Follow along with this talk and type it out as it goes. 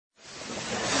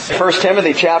1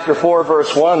 Timothy chapter 4,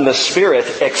 verse 1, the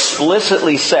Spirit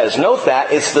explicitly says, note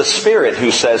that, it's the Spirit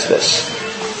who says this.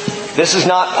 This is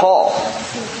not Paul.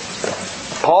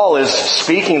 Paul is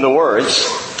speaking the words.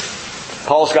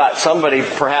 Paul's got somebody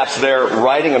perhaps there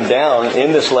writing them down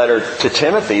in this letter to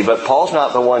Timothy, but Paul's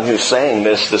not the one who's saying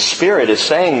this. The Spirit is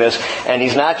saying this, and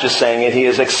he's not just saying it, he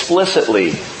is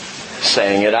explicitly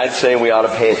saying it. I'd say we ought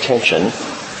to pay attention.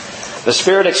 The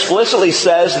Spirit explicitly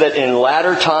says that in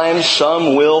latter times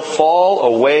some will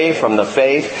fall away from the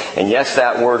faith. And yes,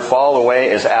 that word fall away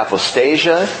is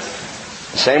apostasia.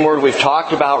 The same word we've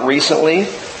talked about recently.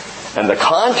 And the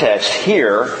context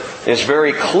here is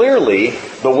very clearly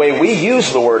the way we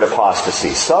use the word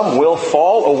apostasy. Some will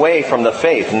fall away from the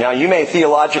faith. Now, you may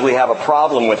theologically have a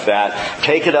problem with that.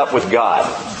 Take it up with God.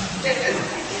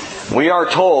 We are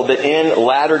told that in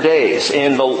latter days,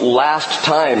 in the last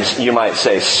times, you might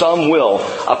say, some will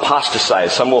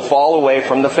apostatize. Some will fall away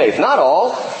from the faith. Not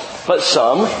all, but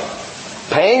some.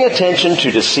 Paying attention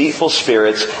to deceitful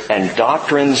spirits and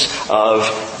doctrines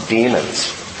of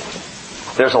demons.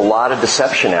 There's a lot of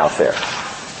deception out there.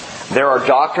 There are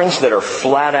doctrines that are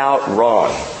flat out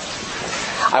wrong.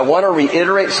 I want to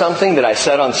reiterate something that I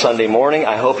said on Sunday morning.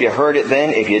 I hope you heard it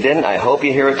then. If you didn't, I hope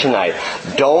you hear it tonight.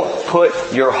 Don't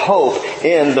put your hope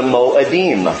in the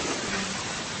Moedim.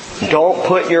 Don't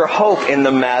put your hope in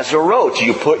the Mazarot.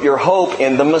 You put your hope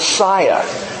in the Messiah.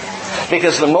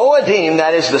 Because the Moedim,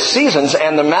 that is the seasons,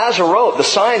 and the Mazarot, the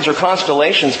signs or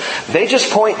constellations, they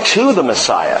just point to the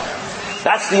Messiah.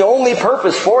 That's the only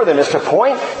purpose for them, is to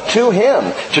point to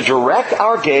Him, to direct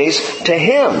our gaze to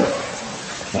Him.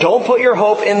 Don't put your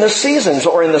hope in the seasons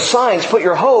or in the signs. Put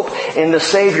your hope in the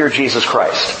Savior, Jesus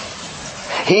Christ.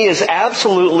 He is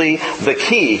absolutely the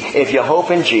key. If you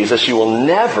hope in Jesus, you will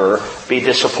never be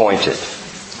disappointed.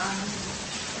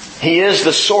 He is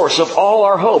the source of all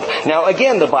our hope. Now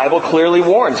again, the Bible clearly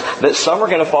warns that some are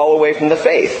going to fall away from the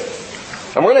faith.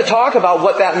 And we're going to talk about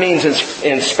what that means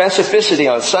in specificity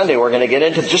on Sunday. We're going to get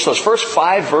into just those first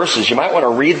 5 verses. You might want to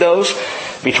read those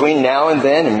between now and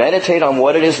then and meditate on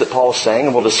what it is that Paul's saying,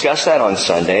 and we'll discuss that on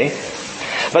Sunday.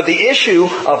 But the issue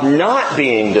of not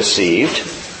being deceived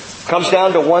comes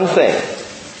down to one thing,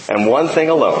 and one thing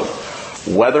alone: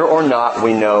 whether or not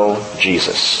we know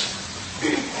Jesus.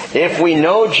 If we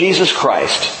know Jesus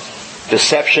Christ,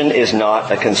 deception is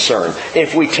not a concern.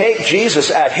 If we take Jesus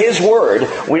at His word,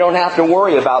 we don't have to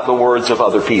worry about the words of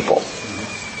other people.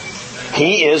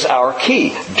 He is our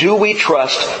key. Do we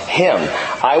trust Him?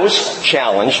 I was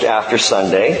challenged after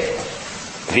Sunday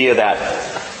via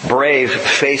that brave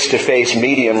face-to-face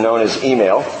medium known as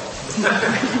email.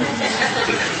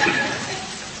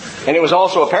 And it was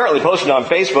also apparently posted on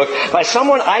Facebook by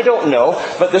someone I don't know,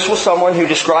 but this was someone who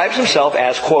describes himself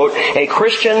as, quote, a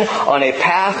Christian on a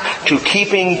path to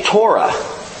keeping Torah.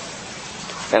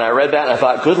 And I read that and I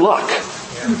thought, good luck.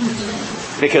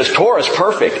 Because Torah is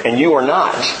perfect and you are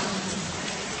not.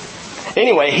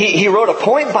 Anyway, he wrote a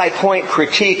point-by-point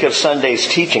critique of Sunday's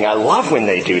teaching. I love when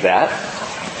they do that.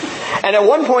 And at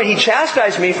one point he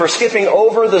chastised me for skipping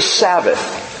over the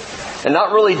Sabbath and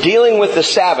not really dealing with the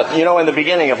Sabbath. You know, in the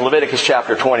beginning of Leviticus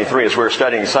chapter 23, as we were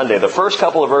studying Sunday, the first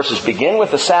couple of verses begin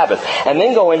with the Sabbath and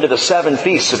then go into the 7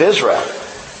 feasts of Israel.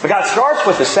 But God starts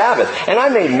with the Sabbath. And I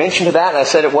made mention to that, and I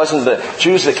said it wasn't the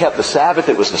Jews that kept the Sabbath,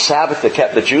 it was the Sabbath that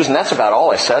kept the Jews, and that's about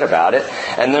all I said about it.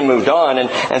 And then moved on,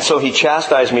 and so he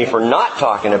chastised me for not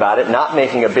talking about it, not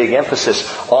making a big emphasis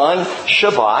on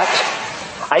Shabbat.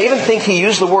 I even think he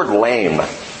used the word lame.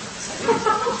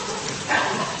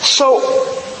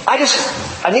 So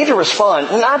I need to respond,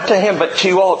 not to him, but to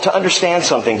you all, to understand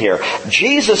something here.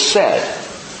 Jesus said,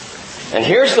 and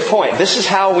here's the point, this is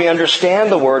how we understand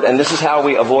the word, and this is how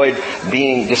we avoid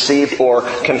being deceived or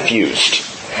confused.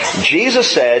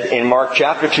 Jesus said in Mark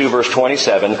chapter 2, verse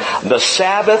 27, the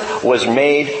Sabbath was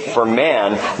made for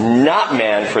man, not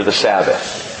man for the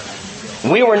Sabbath.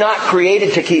 We were not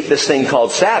created to keep this thing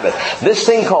called Sabbath. This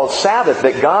thing called Sabbath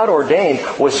that God ordained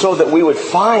was so that we would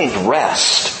find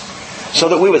rest. So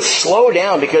that we would slow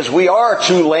down, because we are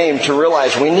too lame to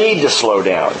realize we need to slow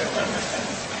down.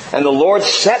 And the Lord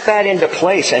set that into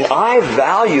place. And I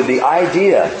value the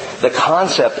idea, the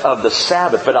concept of the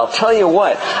Sabbath. But I'll tell you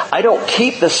what, I don't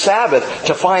keep the Sabbath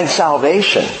to find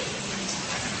salvation.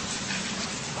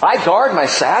 I guard my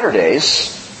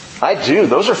Saturdays. I do.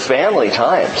 Those are family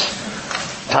times.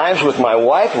 Times with my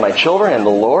wife and my children and the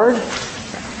Lord.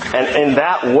 And in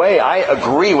that way, I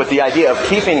agree with the idea of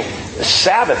keeping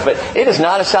Sabbath, but it is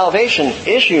not a salvation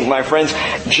issue, my friends.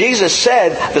 Jesus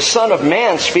said the Son of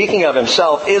Man, speaking of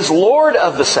Himself, is Lord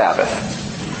of the Sabbath.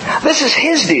 This is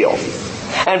His deal.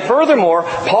 And furthermore,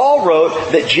 Paul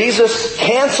wrote that Jesus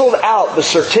canceled out the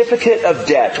certificate of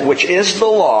debt, which is the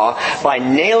law, by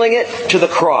nailing it to the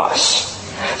cross.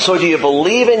 So do you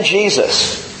believe in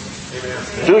Jesus?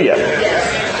 Do you?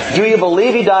 Do you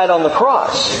believe He died on the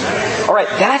cross? All right,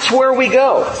 that's where we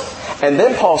go. And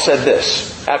then Paul said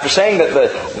this, after saying that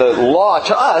the law,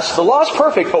 to us, the law is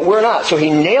perfect, but we're not. So He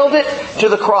nailed it to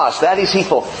the cross. That is, He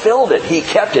fulfilled it. He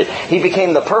kept it. He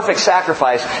became the perfect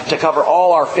sacrifice to cover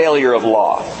all our failure of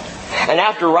law. And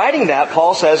after writing that,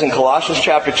 Paul says in Colossians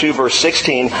chapter 2, verse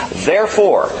 16,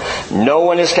 therefore, no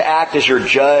one is to act as your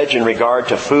judge in regard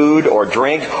to food or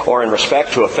drink or in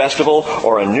respect to a festival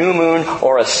or a new moon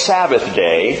or a Sabbath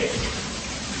day.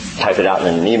 Type it out in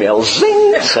an email,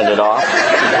 zing, send it off.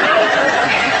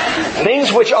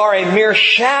 Things which are a mere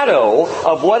shadow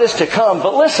of what is to come.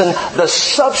 But listen, the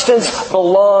substance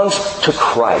belongs to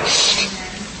Christ.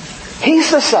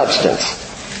 He's the substance.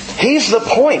 He's the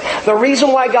point. The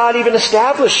reason why God even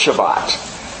established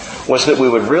Shabbat was that we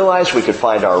would realize we could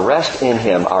find our rest in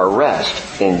Him, our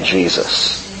rest in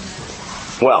Jesus.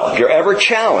 Well, if you're ever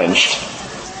challenged,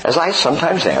 as I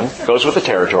sometimes am, goes with the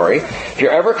territory, if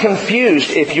you're ever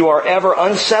confused, if you are ever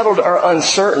unsettled or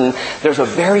uncertain, there's a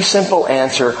very simple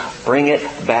answer. Bring it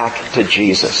back to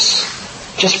Jesus.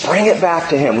 Just bring it back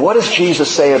to Him. What does Jesus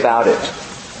say about it?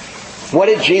 What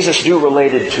did Jesus do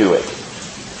related to it?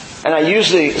 And I use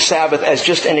the Sabbath as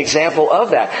just an example of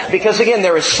that. Because again,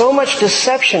 there is so much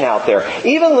deception out there.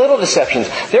 Even little deceptions.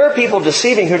 There are people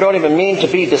deceiving who don't even mean to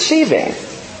be deceiving.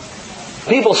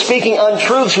 People speaking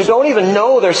untruths who don't even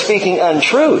know they're speaking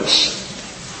untruths.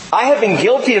 I have been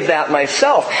guilty of that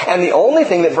myself. And the only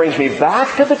thing that brings me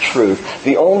back to the truth,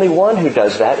 the only one who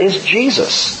does that is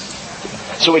Jesus.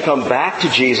 So we come back to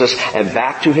Jesus and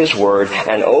back to His Word,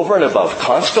 and over and above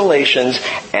constellations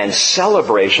and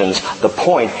celebrations, the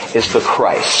point is the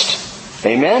Christ.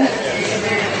 Amen?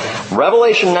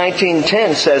 Revelation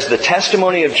 19:10 says the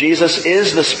testimony of Jesus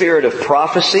is the spirit of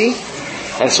prophecy,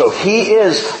 and so He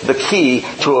is the key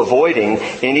to avoiding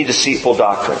any deceitful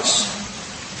doctrines.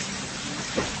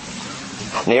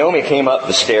 Naomi came up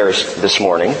the stairs this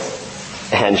morning,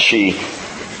 and she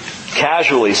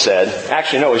casually said,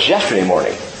 actually no, it was yesterday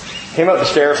morning, came up the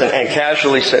stairs and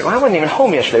casually said, well, I wasn't even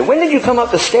home yesterday. When did you come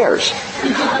up the stairs?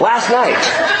 Last night.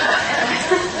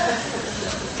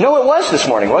 No, it was this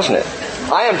morning, wasn't it?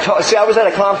 I was at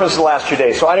a conference the last 2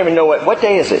 days, so I don't even know what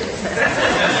day is it?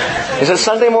 Is it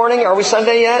Sunday morning? Are we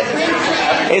Sunday yet?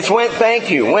 It's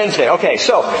Wednesday. Okay,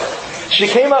 so she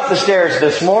came up the stairs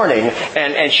this morning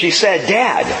and she said,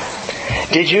 Dad,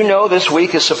 did you know this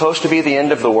week is supposed to be the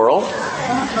end of the world?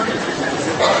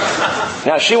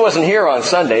 Now, she wasn't here on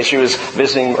Sunday. She was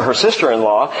visiting her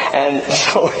sister-in-law. And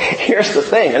so here's the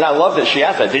thing. And I love that she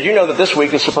asked that. Did you know that this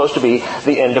week is supposed to be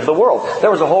the end of the world?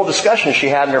 There was a whole discussion she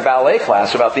had in her ballet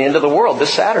class about the end of the world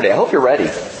this Saturday. I hope you're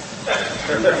ready.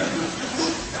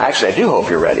 Actually, I do hope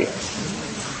you're ready.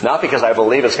 Not because I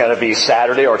believe it's going to be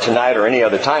Saturday or tonight or any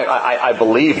other time. I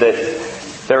believe that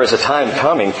there is a time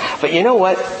coming. But you know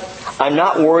what? I'm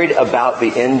not worried about the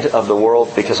end of the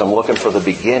world because I'm looking for the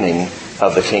beginning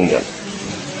of the kingdom.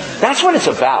 That's what it's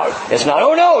about. It's not,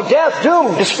 oh no, death,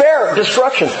 doom, despair,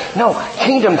 destruction. No,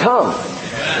 kingdom come.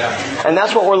 And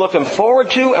that's what we're looking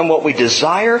forward to and what we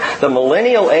desire. The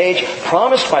millennial age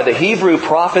promised by the Hebrew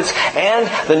prophets and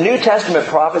the New Testament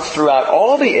prophets throughout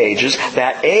all the ages.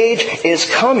 That age is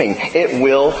coming. It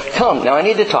will come. Now I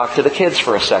need to talk to the kids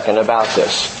for a second about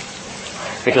this.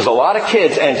 Because a lot of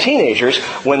kids and teenagers,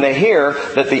 when they hear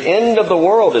that the end of the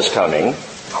world is coming,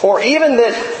 or even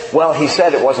that, well, he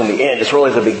said it wasn't the end, it's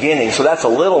really the beginning, so that's a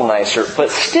little nicer,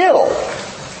 but still,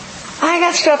 I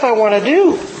got stuff I want to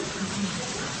do.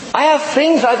 I have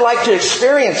things I'd like to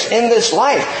experience in this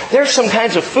life. There's some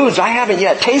kinds of foods I haven't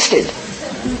yet tasted.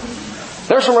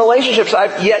 There's some relationships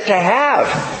I've yet to have.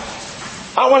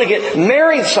 I want to get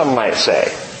married, some might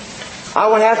say. I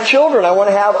want to have children. I want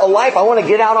to have a life. I want to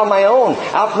get out on my own,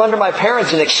 out from under my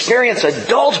parents and experience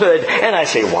adulthood. And I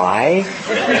say, why?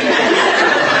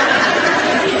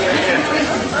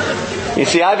 You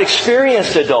see, I've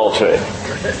experienced adulthood.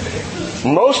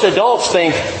 Most adults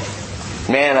think,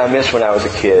 man, I miss when I was a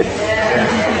kid.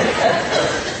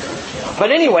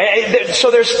 But anyway,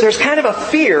 so there's kind of a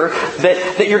fear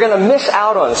that you're going to miss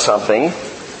out on something,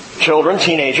 children,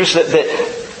 teenagers, that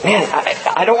man,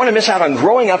 I don't want to miss out on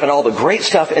growing up and all the great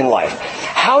stuff in life.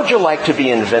 How'd you like to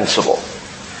be invincible?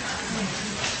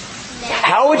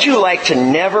 How would you like to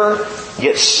never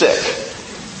get sick?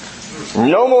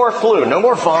 No more flu, no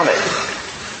more vomit.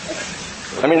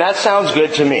 I mean, that sounds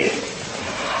good to me.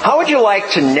 How would you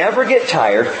like to never get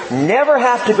tired, never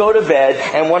have to go to bed,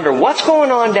 and wonder what's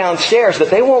going on downstairs that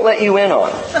they won't let you in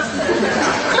on?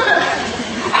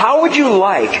 How would you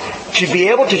like to be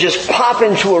able to just pop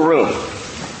into a room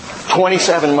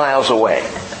 27 miles away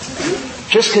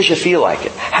just because you feel like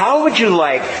it? How would you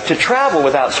like to travel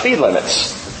without speed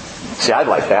limits? See, I'd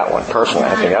like that one personally.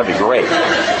 I think that'd be great.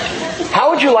 How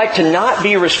would you like to not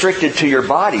be restricted to your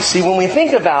body? See, when we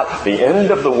think about the end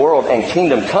of the world and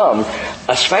kingdom come,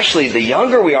 especially the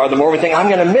younger we are, the more we think, I'm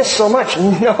going to miss so much.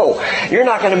 No, you're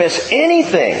not going to miss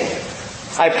anything.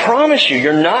 I promise you,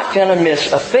 you're not going to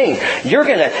miss a thing. You're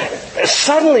going to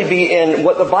suddenly be in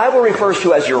what the Bible refers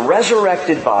to as your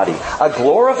resurrected body, a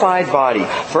glorified body.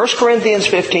 1 Corinthians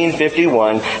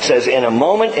 15:51 says, in a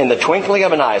moment, in the twinkling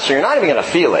of an eye. So you're not even going to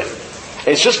feel it.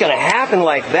 It's just going to happen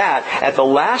like that at the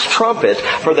last trumpet.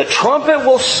 For the trumpet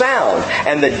will sound,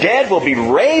 and the dead will be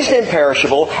raised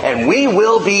imperishable, and we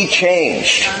will be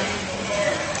changed.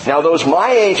 Now those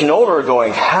my age and older are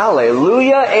going,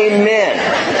 hallelujah, amen.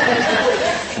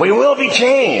 We will be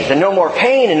changed, and no more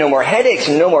pain, and no more headaches,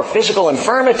 and no more physical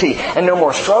infirmity, and no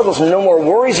more struggles, and no more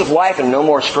worries of life, and no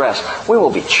more stress. We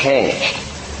will be changed.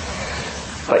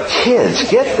 But kids,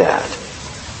 get that.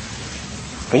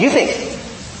 When you think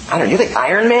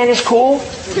Iron Man is cool?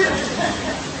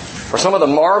 Or some of the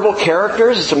Marvel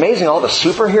characters? It's amazing, all the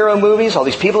superhero movies, all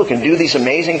these people who can do these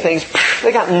amazing things.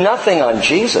 They got nothing on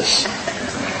Jesus.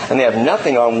 And they have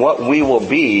nothing on what we will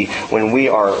be when we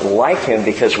are like Him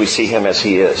because we see Him as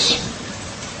He is.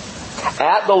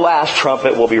 At the last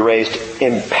trumpet will be raised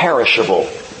imperishable,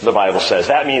 the Bible says.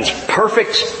 That means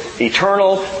perfect,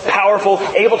 eternal, powerful,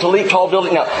 able to leap tall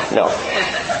buildings. No.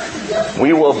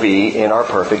 We will be in our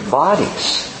perfect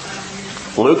bodies.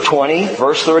 Luke 20,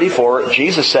 verse 34,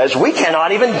 Jesus says, we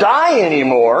cannot even die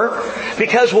anymore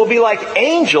because we'll be like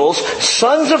angels,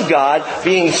 sons of God,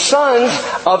 being sons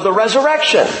of the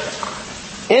resurrection.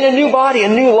 In a new body, a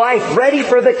new life, ready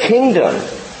for the kingdom.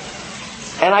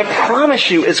 And I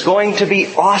promise you, it's going to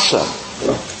be awesome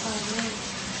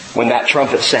when that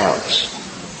trumpet sounds.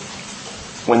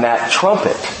 When that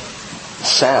trumpet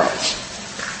sounds.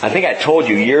 I think I told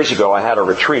you years ago I had a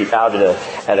retreat out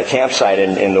at a campsite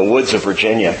in the woods of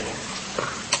Virginia.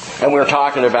 And we were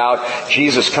talking about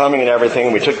Jesus coming and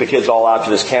everything. We took the kids all out to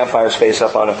this campfire space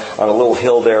up on a little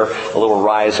hill there, a little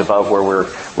rise above where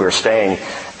we were staying.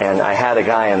 And I had a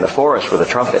guy in the forest with a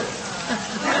trumpet.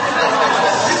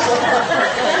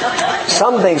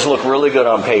 Some things look really good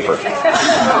on paper.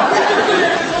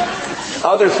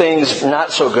 Other things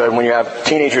not so good when you have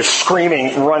teenagers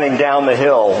screaming, running down the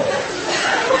hill.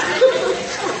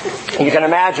 You can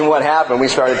imagine what happened. We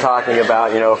started talking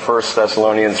about, 1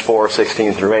 Thessalonians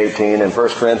 4:16 through 18 and 1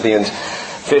 Corinthians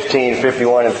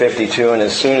 15:51 and 52. And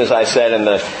as soon as I said, and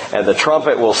the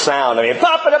trumpet will sound, and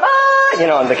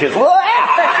the kids,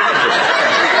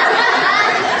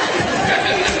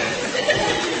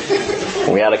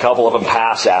 we had a couple of them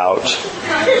pass out.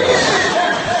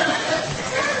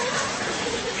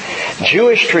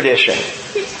 Jewish tradition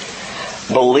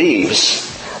believes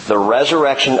the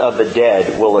resurrection of the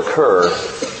dead will occur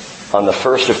on the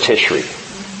 1st of Tishri.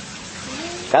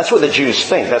 That's what the Jews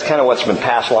think. That's kind of what's been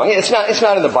passed along. It's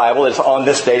not in the Bible. It's on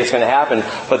this date it's going to happen.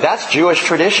 But that's Jewish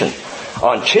tradition.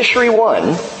 On Tishri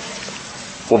 1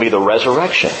 will be the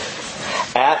resurrection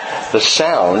at the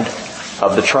sound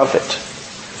of the trumpet.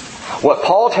 What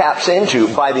Paul taps into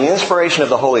by the inspiration of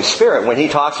the Holy Spirit when he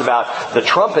talks about the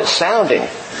trumpet sounding,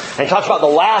 and he talks about the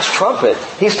last trumpet,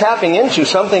 he's tapping into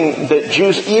something that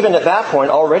Jews even at that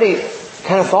point already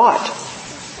kind of thought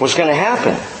was going to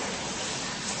happen.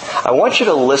 I want you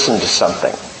to listen to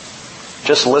something.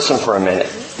 Just listen for a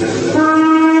minute.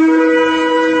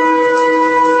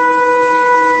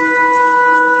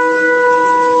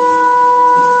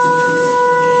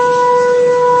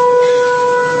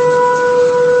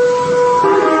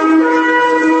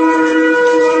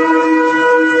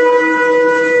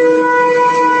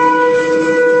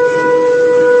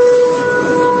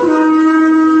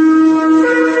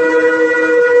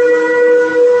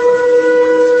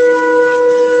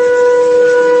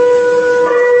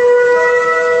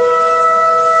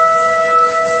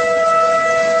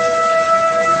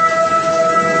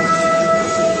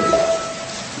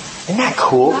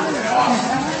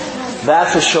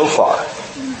 That's a shofar.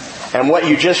 And what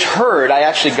you just heard, I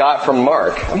actually got from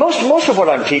Mark. Most of what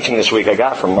I'm teaching this week, I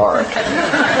got from Mark.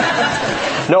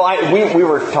 No, we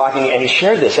were talking, and he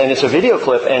shared this, and it's a video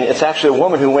clip, and it's actually a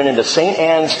woman who went into St.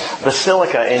 Anne's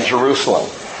Basilica in Jerusalem,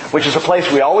 which is a place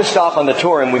we always stop on the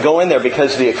tour, and we go in there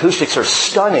because the acoustics are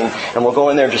stunning, and we'll go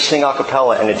in there and just sing a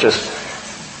cappella, and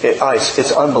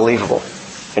it's unbelievable.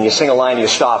 And you sing a line, and you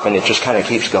stop, and it just kind of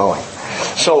keeps going.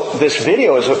 So this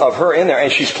video is of her in there,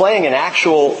 and she's playing an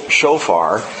actual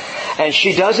shofar. And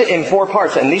she does it in 4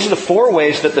 parts. And these are the 4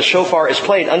 ways that the shofar is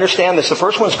played. Understand this. The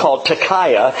first one's called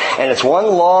Tekiah, and it's one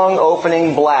long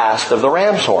opening blast of the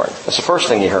ram's horn. That's the first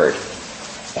thing you heard.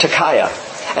 Tekiah.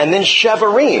 And then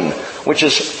Shevarim, which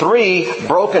is 3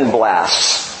 broken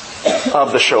blasts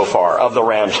of the shofar, of the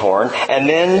ram's horn. And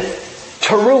then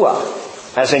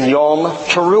Teruah, as in Yom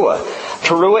Teruah.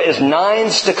 Teruah is 9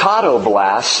 staccato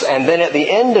blasts, and then at the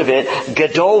end of it,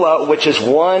 Gedolah, which is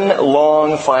 1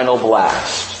 long final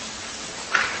blast.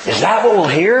 Is that what we'll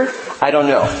hear? I don't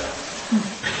know.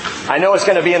 I know it's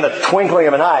going to be in the twinkling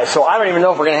of an eye, so I don't even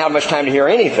know if we're going to have much time to hear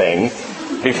anything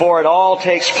before it all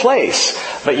takes place.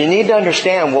 But you need to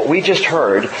understand what we just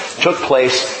heard took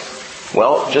place,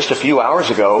 well, just a few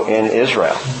hours ago in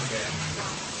Israel.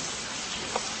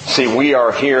 See, we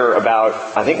are here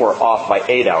about, I think we're off by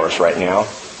 8 hours right now.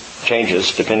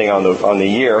 Changes depending on the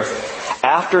year.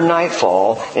 After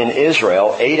nightfall in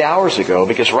Israel 8 hours ago,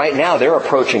 because right now they're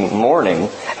approaching morning,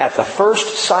 at the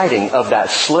first sighting of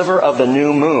that sliver of the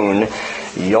new moon,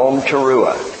 Yom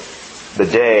Teruah, the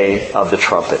day of the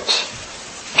trumpets.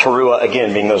 Teruah,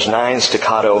 again, being those 9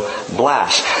 staccato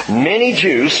blasts. Many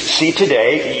Jews see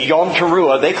today Yom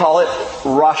Teruah, they call it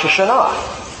Rosh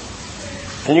Hashanah.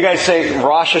 Can you guys say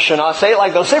Rosh Hashanah? Say it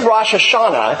like they'll say Rosh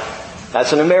Hashanah.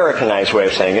 That's an Americanized way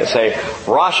of saying it. Say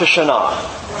Rosh Hashanah.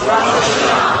 Rosh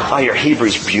Hashanah. Oh, your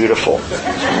Hebrew's beautiful.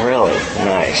 It's really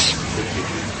nice.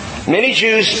 Many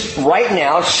Jews right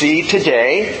now see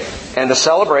today and the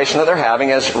celebration that they're having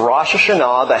as Rosh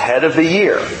Hashanah, the head of the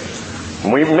year.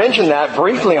 We mentioned that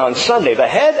briefly on Sunday, the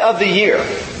head of the year.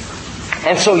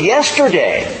 And so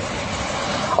yesterday,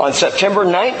 on September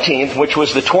 19th, which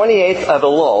was the 28th of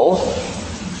Elul,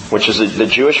 which is the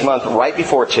Jewish month right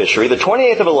before Tishri, the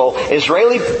 28th of Elul,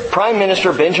 Israeli Prime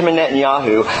Minister Benjamin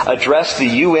Netanyahu addressed the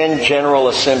UN General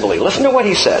Assembly. Listen to what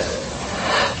he said.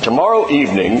 Tomorrow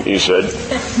evening, he said,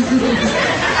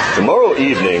 tomorrow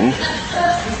evening,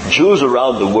 Jews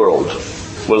around the world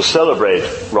will celebrate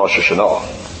Rosh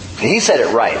Hashanah. He said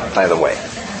it right, by the way.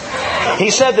 He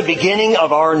said the beginning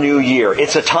of our new year.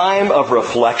 It's a time of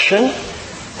reflection,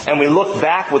 and we look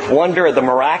back with wonder at the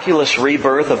miraculous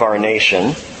rebirth of our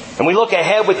nation. And we look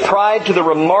ahead with pride to the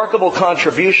remarkable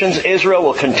contributions Israel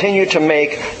will continue to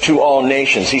make to all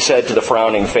nations, he said to the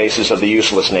frowning faces of the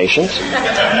useless nations.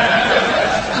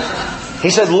 He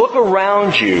said, look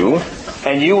around you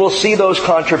and you will see those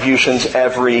contributions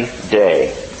every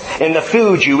day. In the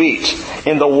food you eat,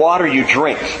 in the water you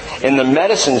drink, in the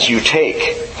medicines you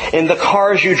take, in the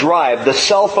cars you drive, the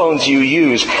cell phones you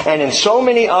use, and in so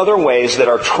many other ways that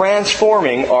are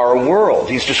transforming our world.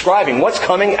 He's describing what's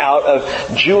coming out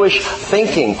of Jewish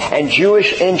thinking and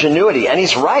Jewish ingenuity, and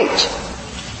he's right.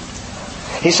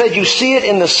 He said, you see it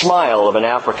in the smile of an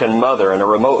African mother in a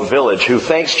remote village who,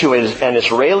 thanks to an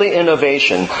Israeli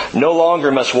innovation, no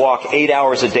longer must walk 8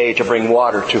 hours a day to bring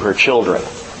water to her children.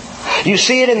 You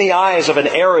see it in the eyes of an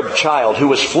Arab child who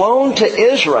was flown to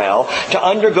Israel to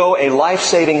undergo a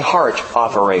life-saving heart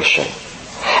operation.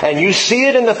 And you see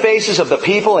it in the faces of the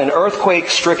people in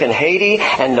earthquake-stricken Haiti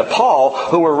and Nepal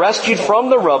who were rescued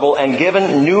from the rubble and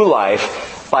given new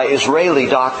life by Israeli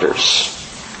doctors.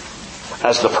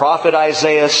 As the prophet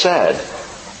Isaiah said,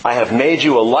 I have made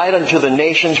you a light unto the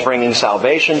nations, bringing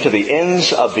salvation to the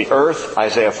ends of the earth.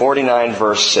 Isaiah 49,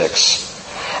 verse 6.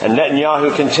 And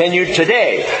Netanyahu continued,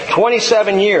 today,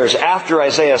 27 years after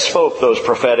Isaiah spoke those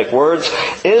prophetic words,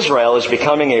 Israel is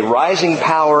becoming a rising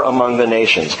power among the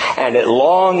nations. And at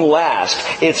long last,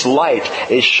 its light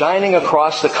is shining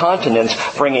across the continents,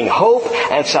 bringing hope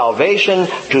and salvation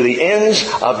to the ends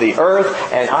of the earth.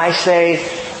 And I say,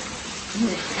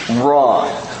 wrong.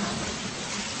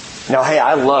 Now, hey,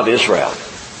 I love Israel.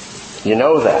 You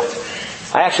know that.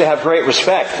 I actually have great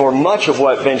respect for much of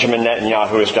what Benjamin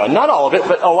Netanyahu has done. Not all of it,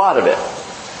 but a lot of it.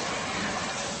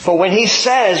 But when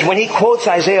he quotes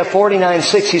Isaiah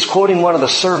 49:6, he's quoting one of the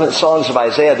servant songs of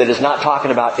Isaiah that is not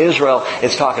talking about Israel,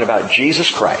 it's talking about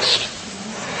Jesus Christ.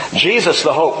 Jesus,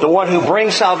 the hope, the one who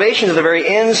brings salvation to the very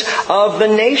ends of the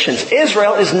nations.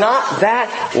 Israel is not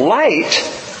that light.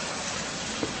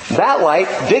 That light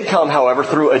did come, however,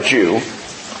 through a Jew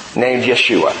named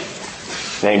Yeshua,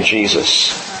 named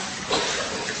Jesus.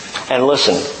 And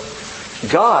listen,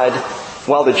 God,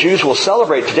 while the Jews will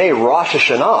celebrate today Rosh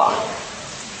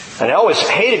Hashanah, and I always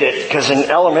hated it because in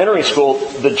elementary school,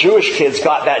 the Jewish kids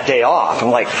got that day off.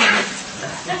 I'm like,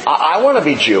 I want to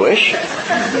be Jewish.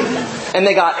 And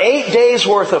they got 8 days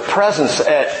worth of presents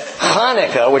at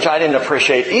Hanukkah, which I didn't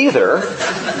appreciate either.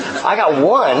 I got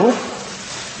one.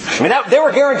 I mean, they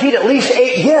were guaranteed at least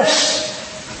 8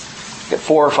 gifts. Get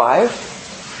 4 or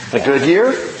 5. In a good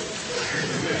year.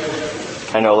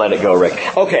 I know, let it go, Rick.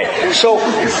 Okay, so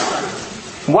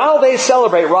while they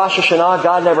celebrate Rosh Hashanah,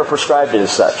 God never prescribed it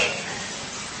as such.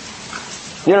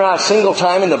 You know, not a single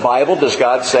time in the Bible does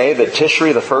God say that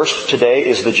Tishri the first today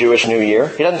is the Jewish New Year.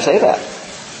 He doesn't say that.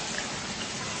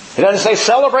 He doesn't say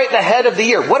celebrate the head of the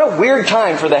year. What a weird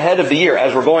time for the head of the year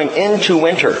as we're going into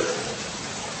winter.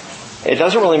 It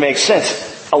doesn't really make sense.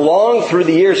 Along through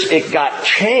the years it got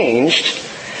changed.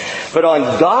 But on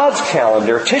God's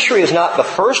calendar, Tishri is not the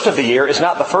first of the year, it's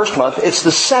not the first month, it's the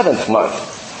 7th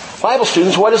month. Bible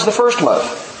students, what is the first month?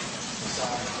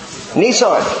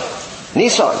 Nisan.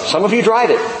 Some of you drive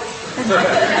it.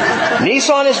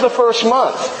 Nisan is the first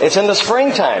month. It's in the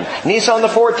springtime. Nisan the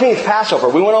 14th, Passover.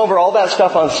 We went over all that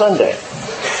stuff on Sunday.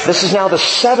 This is now the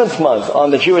 7th month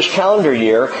on the Jewish calendar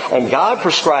year, and God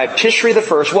prescribed Tishri the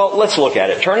first. Well, let's look at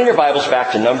it. Turn in your Bibles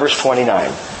back to Numbers 29.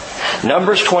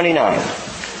 Numbers 29.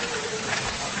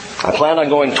 I plan on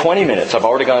going 20 minutes. I've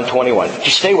already gone 21.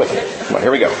 Just stay with me. Come on,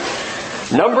 here we go.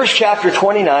 Numbers chapter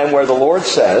 29, where the Lord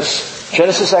says,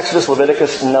 Genesis, Exodus,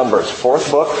 Leviticus, Numbers.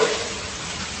 4th book.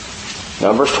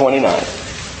 Numbers 29.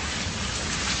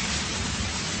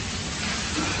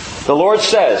 The Lord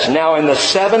says, now in the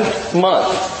 7th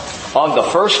month, on the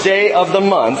first day of the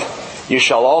month, you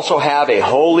shall also have a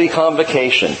holy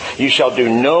convocation. You shall do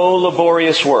no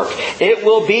laborious work. It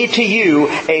will be to you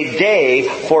a day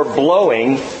for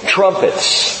blowing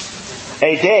trumpets.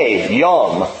 A day,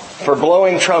 Yom, for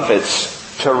blowing trumpets,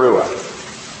 Teruah.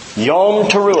 Yom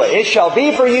Teruah. It shall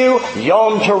be for you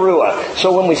Yom Teruah.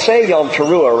 So when we say Yom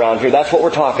Teruah around here, that's what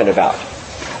we're talking about.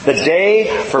 The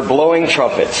day for blowing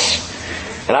trumpets.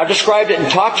 And I've described it and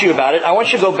talked to you about it. I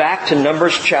want you to go back to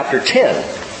Numbers chapter 10.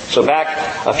 So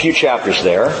back a few chapters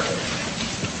there.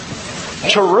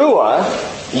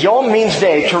 Teruah, Yom means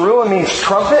day. Teruah means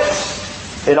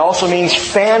trumpets. It also means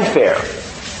fanfare.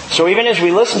 So even as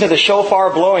we listened to the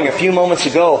shofar blowing a few moments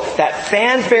ago, that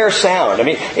fanfare sound. I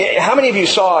mean, how many of you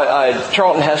saw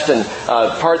Charlton Heston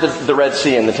part the Red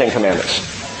Sea in the Ten Commandments?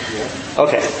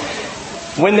 Okay.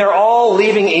 When they're all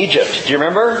leaving Egypt, do you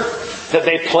remember that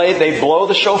they blow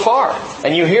the shofar?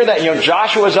 And you hear that,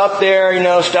 Joshua's up there, when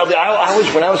I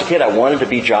was a kid, I wanted to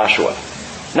be Joshua.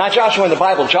 Not Joshua in the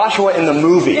Bible, Joshua in the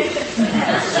movie.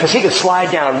 Because he could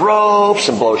slide down ropes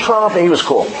and blow trumpet. He was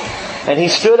cool. And he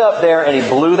stood up there and he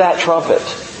blew that trumpet.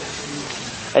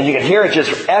 And you can hear it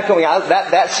just echoing out.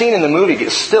 That scene in the movie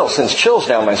still sends chills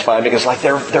down my spine because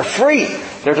they're free.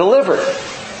 They're delivered.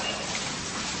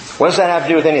 What does that have to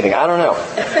do with anything? I don't know.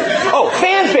 Oh,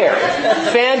 fanfare.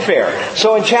 Fanfare.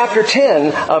 So in chapter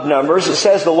 10 of Numbers, it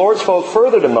says, the Lord spoke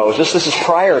further to Moses. This is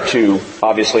prior to,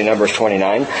 obviously, Numbers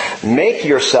 29. Make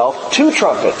yourself 2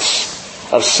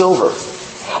 trumpets of silver.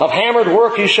 Of hammered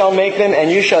work you shall make them, and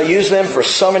you shall use them for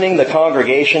summoning the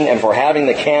congregation and for having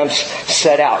the camps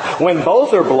set out. When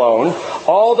both are blown,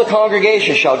 all the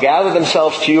congregation shall gather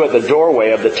themselves to you at the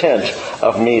doorway of the tent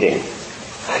of meeting.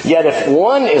 Yet if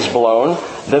one is blown,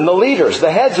 then the leaders,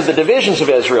 the heads of the divisions of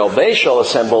Israel, they shall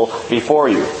assemble before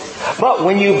you. But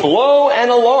when you blow an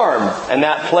alarm, and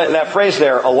that phrase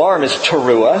there, alarm is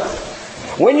teruah.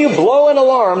 When you blow an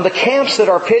alarm, the camps that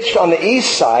are pitched on the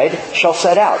east side shall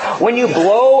set out. When you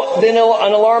blow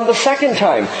an alarm the second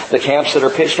time, the camps that are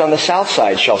pitched on the south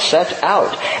side shall set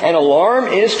out. An alarm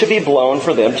is to be blown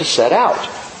for them to set out.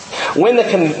 When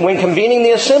convening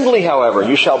the assembly, however,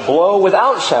 you shall blow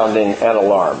without sounding an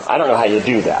alarm. I don't know how you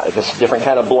do that. It's a different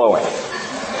kind of blowing.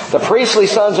 The priestly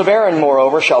sons of Aaron,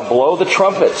 moreover, shall blow the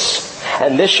trumpets.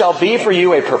 And this shall be for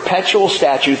you a perpetual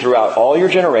statute throughout all your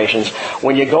generations.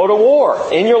 When you go to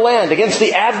war in your land against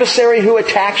the adversary who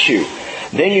attacks you,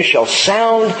 then you shall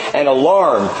sound an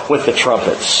alarm with the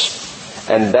trumpets.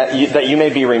 And that you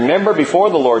may be remembered before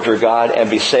the Lord your God and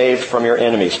be saved from your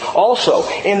enemies. Also,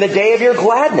 in the day of your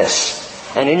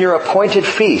gladness and in your appointed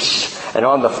feasts and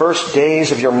on the first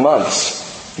days of your months,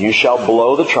 you shall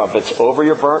blow the trumpets over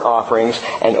your burnt offerings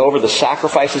and over the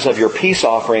sacrifices of your peace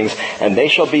offerings, and they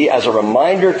shall be as a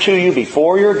reminder to you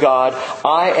before your God,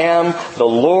 I am the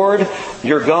Lord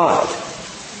your God.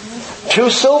 2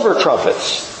 silver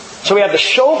trumpets. So we have the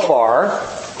shofar,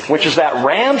 which is that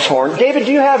ram's horn. David,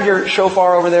 do you have your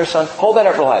shofar over there, son? Hold that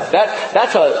up real high.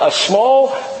 That's a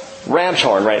small ram's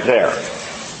horn right there.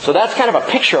 So that's kind of a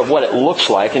picture of what it looks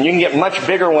like. And you can get much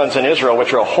bigger ones in Israel,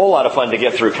 which are a whole lot of fun to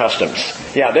get through customs.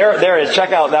 Yeah, there it is.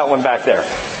 Check out that one back there.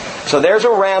 So there's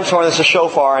a ram's horn. That's a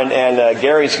shofar. And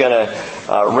Gary's going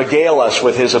to regale us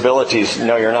with his abilities.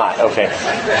 No, you're not. Okay.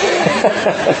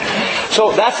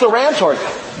 So that's the ram's horn.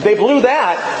 They blew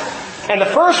that. And the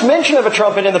first mention of a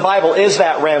trumpet in the Bible is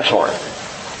that ram's horn.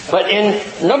 But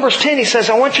in Numbers 10, he says,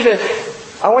 I want you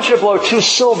to blow 2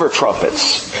 silver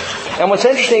trumpets. And what's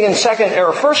interesting in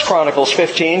 1 Chronicles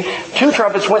 15, 2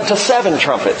 trumpets went to 7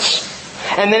 trumpets.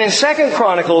 And then in 2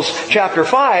 Chronicles chapter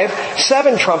 5,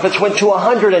 7 trumpets went to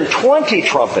 120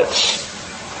 trumpets.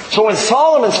 So when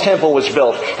Solomon's temple was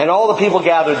built and all the people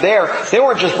gathered there, they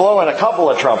weren't just blowing a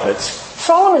couple of trumpets.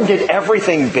 Solomon did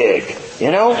everything big, you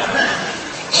know?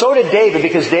 So did David,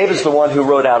 because David's the one who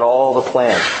wrote out all the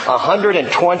plans.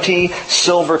 120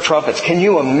 silver trumpets. Can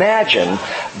you imagine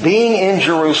being in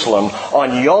Jerusalem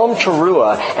on Yom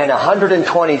Teruah and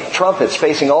 120 trumpets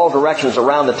facing all directions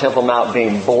around the Temple Mount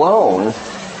being blown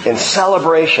in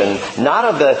celebration, not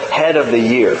of the head of the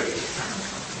year,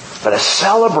 but a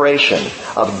celebration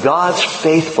of God's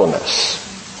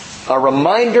faithfulness. A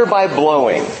reminder by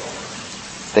blowing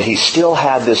that He still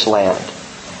had this land.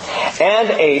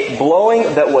 And a blowing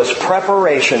that was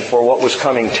preparation for what was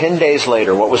coming 10 days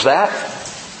later. What was that?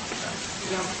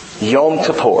 Yom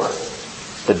Kippur.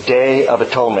 The Day of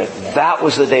Atonement. That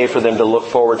was the day for them to look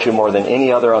forward to more than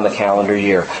any other on the calendar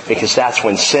year. Because that's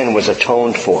when sin was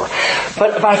atoned for.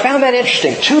 But I found that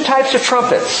interesting. 2 types of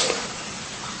trumpets.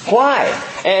 Why?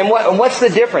 And what's the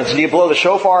difference? Do you blow the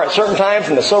shofar at certain times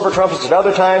and the silver trumpets at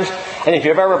other times? And if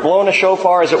you've ever blown a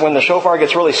shofar, is it when the shofar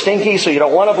gets really stinky so you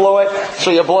don't want to blow it, so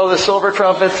you blow the silver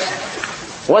trumpets?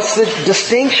 What's the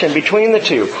distinction between the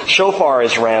two? Shofar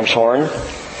is ram's horn,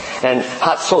 and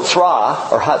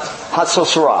Hatzotzrah, or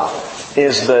Hatzosarah,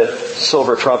 is the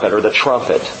silver trumpet, or the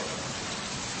trumpet.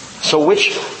 So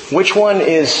which one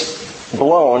is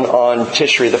blown on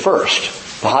Tishri the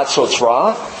 1st? The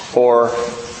Hatzotzrah or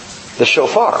the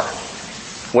shofar?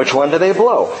 Which one do they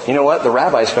blow? You know what? The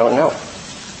rabbis don't know.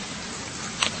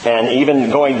 And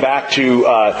even going back to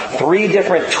 3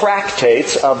 different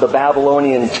tractates of the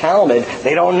Babylonian Talmud,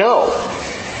 they don't know.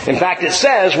 In fact, it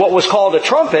says what was called a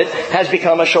trumpet has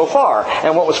become a shofar,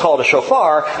 and what was called a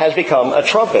shofar has become a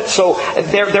trumpet. So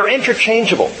they're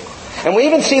interchangeable. And we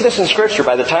even see this in Scripture.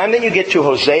 By the time that you get to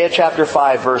Hosea chapter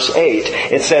 5, verse 8,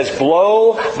 it says,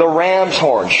 blow the ram's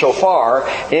horn, shofar,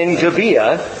 in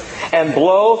Gibeah, and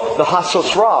blow the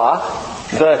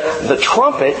Hatzosrah, the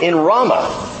trumpet, in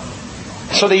Ramah.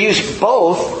 So they use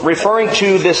both, referring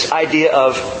to this idea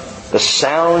of the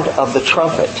sound of the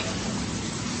trumpet.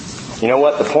 You know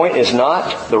what? The point is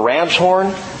not the ram's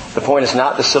horn. The point is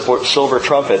not the silver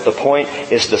trumpet. The point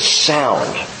is the sound.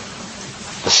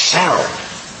 The sound.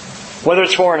 Whether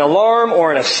it's for an alarm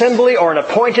or an assembly or an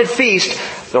appointed feast,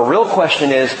 the real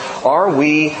question is, are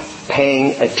we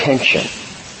paying attention?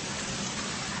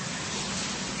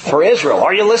 For Israel,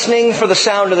 are you listening for the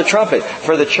sound of the trumpet?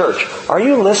 For the church, are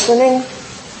you listening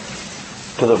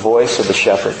to the voice of the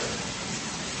shepherd?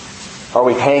 Are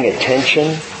we paying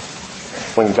attention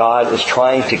when God is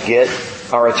trying to get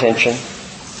our attention?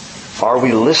 Are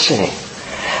we listening?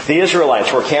 The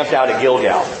Israelites were camped out at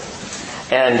Gilgal,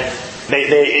 and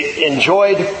they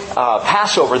enjoyed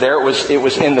Passover there. It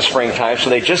was in the springtime, so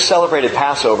they just celebrated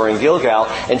Passover in Gilgal,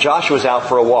 and Joshua's out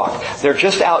for a walk. They're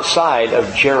just outside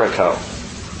of Jericho.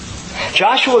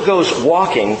 Joshua goes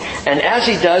walking, and as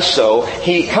he does so,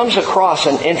 he comes across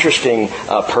an interesting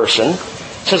person.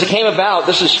 It says it came about,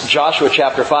 this is Joshua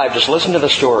chapter 5, just listen to the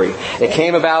story. It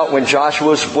came about when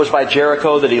Joshua was by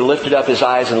Jericho that he lifted up his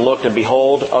eyes and looked, and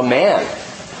behold, a man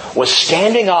was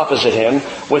standing opposite him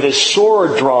with his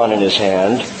sword drawn in his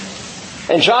hand.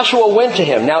 And Joshua went to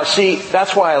him. Now see,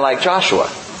 that's why I like Joshua.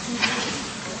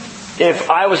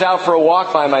 If I was out for a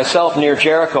walk by myself near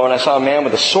Jericho and I saw a man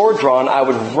with a sword drawn, I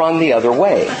would run the other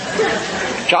way.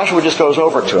 Joshua just goes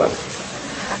over to him.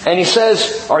 And he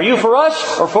says, are you for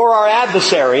us or for our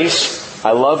adversaries?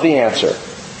 I love the answer.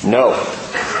 No.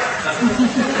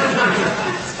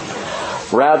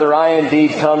 Rather, I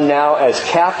indeed come now as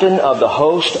captain of the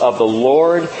host of the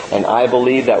Lord, and I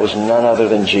believe that was none other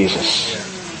than Jesus.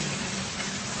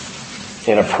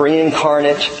 In a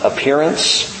pre-incarnate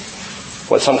appearance,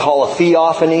 what some call a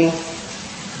theophany,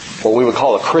 what we would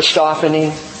call a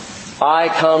Christophany. I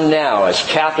come now as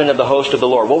captain of the host of the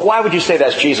Lord. Well, why would you say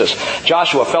that's Jesus?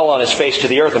 Joshua fell on his face to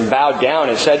the earth and bowed down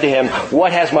and said to him,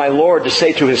 what has my Lord to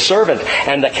say to his servant?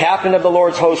 And the captain of the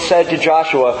Lord's host said to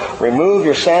Joshua, remove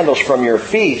your sandals from your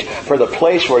feet, for the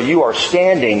place where you are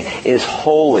standing is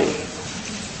holy.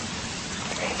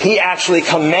 He actually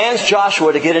commands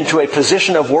Joshua to get into a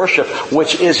position of worship,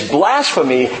 which is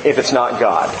blasphemy if it's not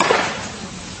God.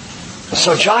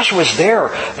 So Joshua's there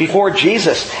before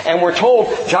Jesus, and we're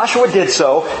told Joshua did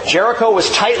so. Jericho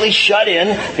was tightly shut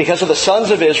in because of the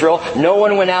sons of Israel. No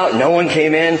one went out, no one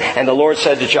came in, and the Lord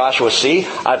said to Joshua, see,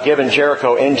 I've given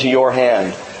Jericho into your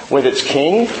hand with its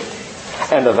king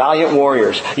and the valiant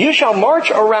warriors. You shall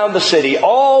march around the city,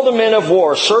 all the men of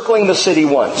war, circling the city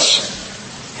once.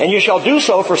 And you shall do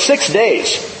so for 6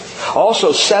 days.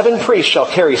 Also 7 priests shall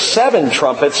carry 7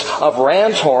 trumpets of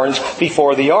ram's horns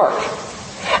before the ark.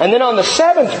 And then on the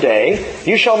 7th day,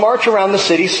 you shall march around the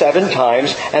city 7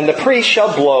 times, and the priests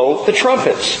shall blow the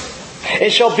trumpets.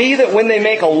 It shall be that when they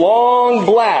make a long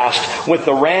blast with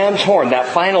the ram's horn,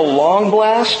 that final long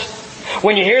blast,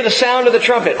 when you hear the sound of the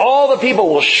trumpet, all the people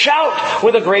will shout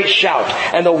with a great shout,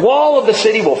 and the wall of the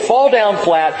city will fall down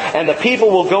flat, and the people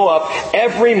will go up,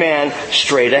 every man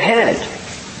straight ahead.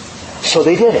 So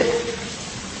they did it.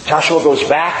 Joshua goes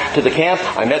back to the camp.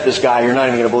 I met this guy. You're not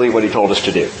even going to believe what he told us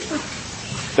to do.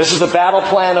 This is the battle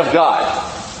plan of God.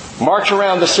 March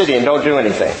around the city and don't do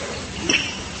anything.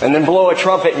 And then blow a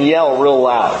trumpet and yell real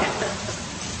loud.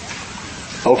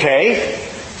 Okay?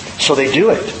 So they do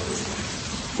it.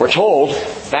 We're told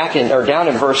down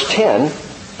in verse 10,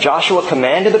 Joshua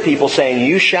commanded the people, saying,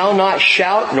 you shall not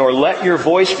shout, nor let your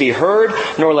voice be heard,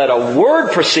 nor let a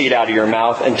word proceed out of your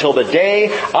mouth until the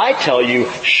day I tell you,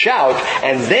 shout,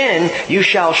 and then you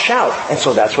shall shout. And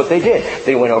so that's what they did.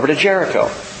 They went over to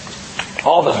Jericho.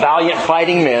 All the valiant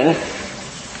fighting men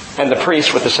and the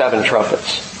priests with the 7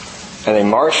 trumpets. And they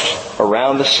marched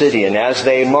around the city, and as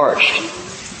they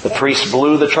marched, the priests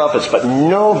blew the trumpets, but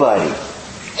nobody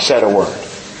said a word.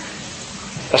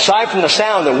 Aside from the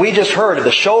sound that we just heard of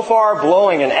the shofar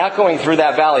blowing and echoing through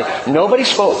that valley, nobody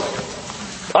spoke.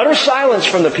 Utter silence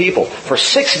from the people. For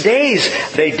 6 days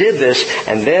they did this,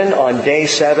 and then on day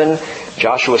 7,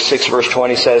 Joshua 6 verse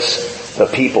 20 says, the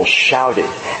people shouted,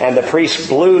 and the priests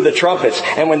blew the trumpets.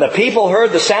 And when the people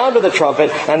heard the sound of the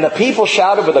trumpet, and the people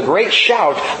shouted with a great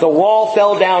shout, the wall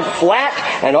fell down flat,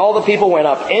 and all the people went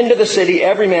up into the city,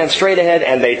 every man straight ahead,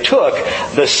 and they took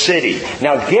the city.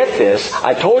 Now get this,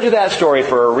 I told you that story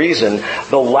for a reason.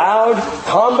 The loud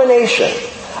combination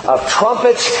of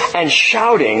trumpets and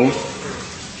shouting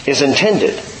is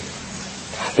intended.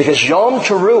 Because Yom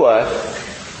Teruah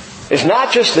is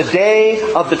not just the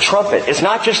day of the trumpet. It's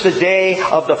not just the day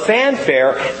of the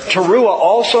fanfare. Teruah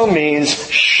also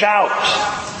means shout.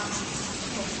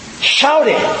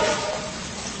 Shouting.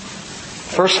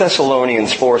 1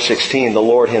 Thessalonians 4:16, the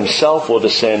Lord Himself will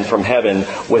descend from heaven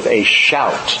with a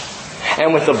shout,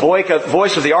 and with the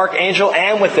voice of the archangel,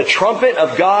 and with the trumpet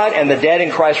of God, and the dead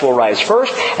in Christ will rise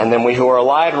first, and then we who are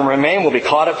alive and remain will be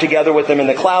caught up together with them in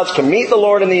the clouds to meet the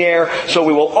Lord in the air, so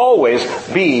we will always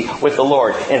be with the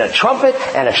Lord. In a trumpet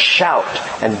and a shout.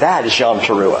 And that is Yom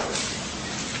Teruah.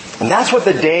 And that's what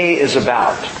the day is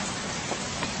about.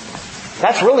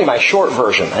 That's really my short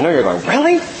version. I know you're going,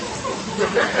 really?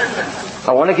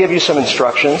 I want to give you some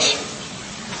instructions.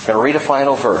 I'm going to read a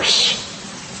final verse.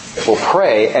 We'll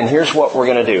pray, and here's what we're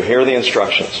going to do. Here are the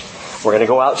instructions. We're going to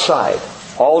go outside,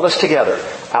 all of us together,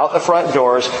 out the front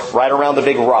doors, right around the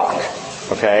big rock.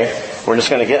 Okay? We're just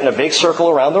going to get in a big circle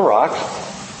around the rock.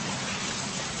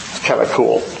 It's kind of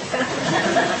cool.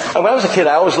 And when I was a kid,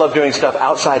 I always loved doing stuff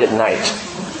outside at night.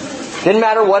 Didn't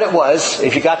matter what it was.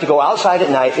 If you got to go outside at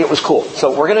night, it was cool.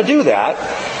 So we're going to do that.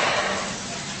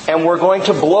 And we're going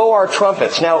to blow our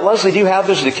trumpets. Now, Leslie, do you have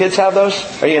those? Do the kids have those?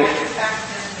 Are you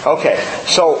Okay,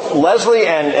 so Leslie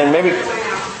and maybe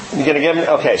you're going to give them.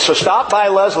 Okay, so stop by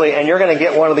Leslie and you're going to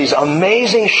get one of these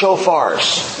amazing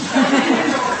shofars.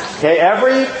 Okay,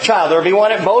 every child, there'll be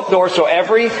one at both doors, so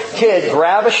every kid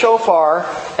grab a shofar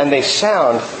and they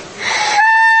sound.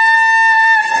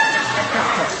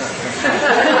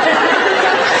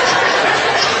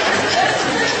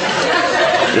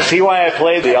 You see why I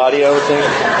played the audio thing?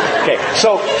 Okay,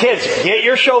 so kids, get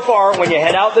your shofar when you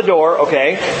head out the door,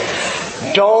 okay?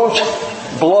 Don't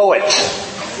blow it.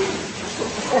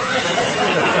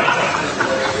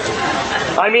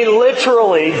 I mean,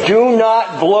 literally, do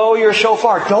not blow your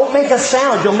shofar. Don't make a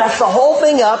sound. You'll mess the whole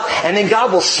thing up, and then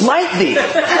God will smite thee.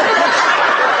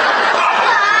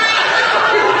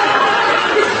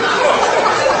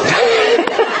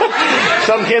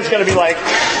 Some kid's going to be like,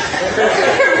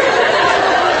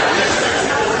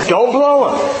 don't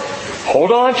blow them.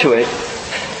 Hold on to it.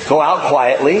 Go out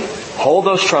quietly. Hold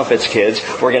those trumpets, kids.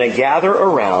 We're going to gather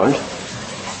around.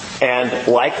 And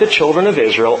like the children of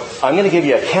Israel, I'm going to give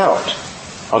you a count.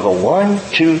 I'll go 1,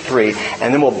 2, 3.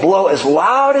 And then we'll blow as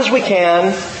loud as we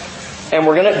can. But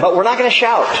we're not going to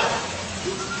shout.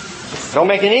 Don't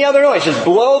make any other noise. Just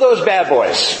blow those bad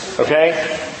boys. Okay?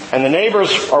 And the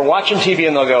neighbors are watching TV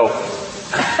and they'll go...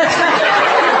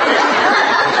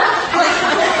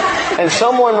 And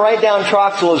someone right down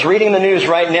Troxel is reading the news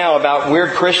right now about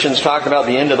weird Christians talking about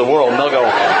the end of the world. And they'll go...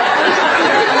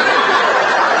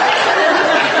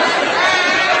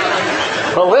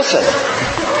 But listen,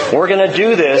 we're going to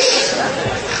do this.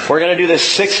 We're going to do this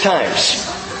 6 times.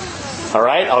 All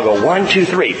right? I'll go 1, 2,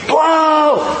 3.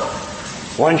 Blow!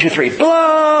 1, 2, 3,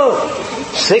 blow!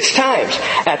 6 times.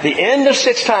 At the end of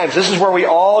 6 times, this is where we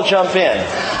all jump in.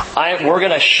 We're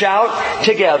going to shout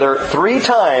together 3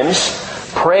 times,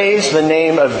 praise the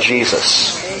name of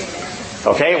Jesus.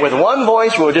 Okay, with one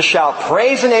voice, we'll just shout,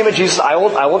 praise the name of Jesus. I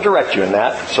will direct you in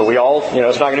that. So we all,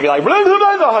 it's not going to be like, blah, blah,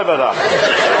 blah, blah, blah, blah.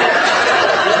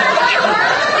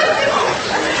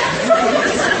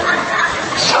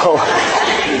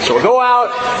 So we'll go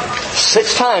out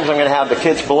 6 times. I'm going to have the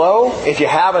kids blow. If you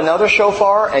have another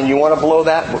shofar and you want to blow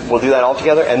that, we'll do that all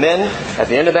together. And then at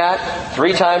the end of that,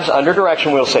 3 times under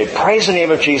direction, we'll say, praise the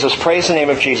name of Jesus, praise the name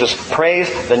of Jesus, praise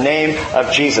the name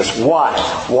of Jesus. Why?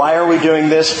 Why are we doing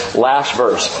this? Last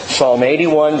verse. Psalm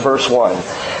 81 verse 1.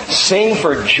 Sing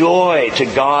for joy to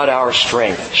God our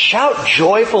strength. Shout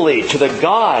joyfully to the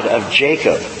God of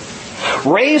Jacob.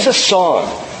 Raise a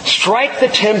song. Strike the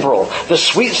timbrel, the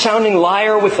sweet-sounding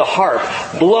lyre with the harp.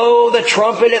 Blow the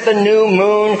trumpet at the new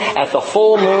moon, at the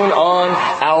full moon on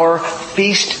our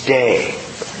feast day.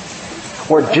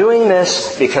 We're doing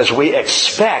this because we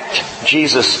expect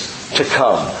Jesus to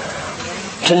come.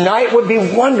 Tonight would be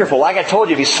wonderful. Like I told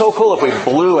you, it'd be so cool if we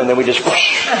blew and then we just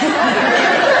whoosh.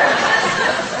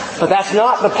 But that's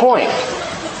not the point.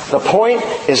 The point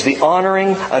is the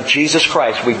honoring of Jesus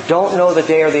Christ. We don't know the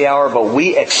day or the hour, but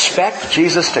we expect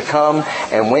Jesus to come,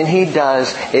 and when He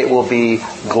does, it will be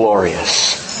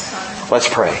glorious. Let's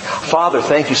pray. Father,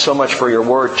 thank you so much for your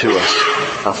word to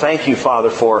us. Now, thank you, Father,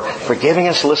 for giving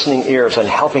us listening ears and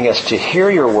helping us to hear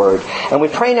your word. And we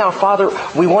pray now, Father,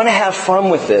 we want to have fun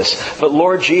with this, but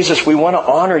Lord Jesus, we want to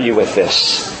honor you with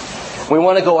this. We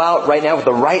want to go out right now with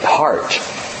the right heart.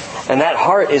 And that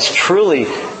heart is truly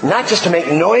not just to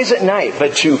make noise at night,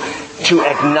 but to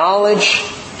acknowledge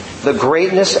the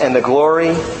greatness and the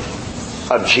glory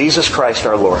of Jesus Christ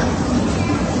our Lord.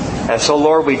 And so,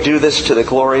 Lord, we do this to the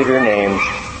glory of your name,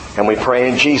 and we pray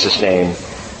in Jesus' name.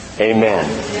 Amen.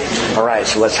 All right,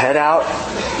 so let's head out.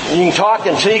 You can talk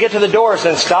until you get to the doors,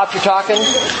 then stop your talking,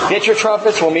 get your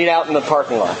trumpets, we'll meet out in the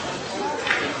parking lot.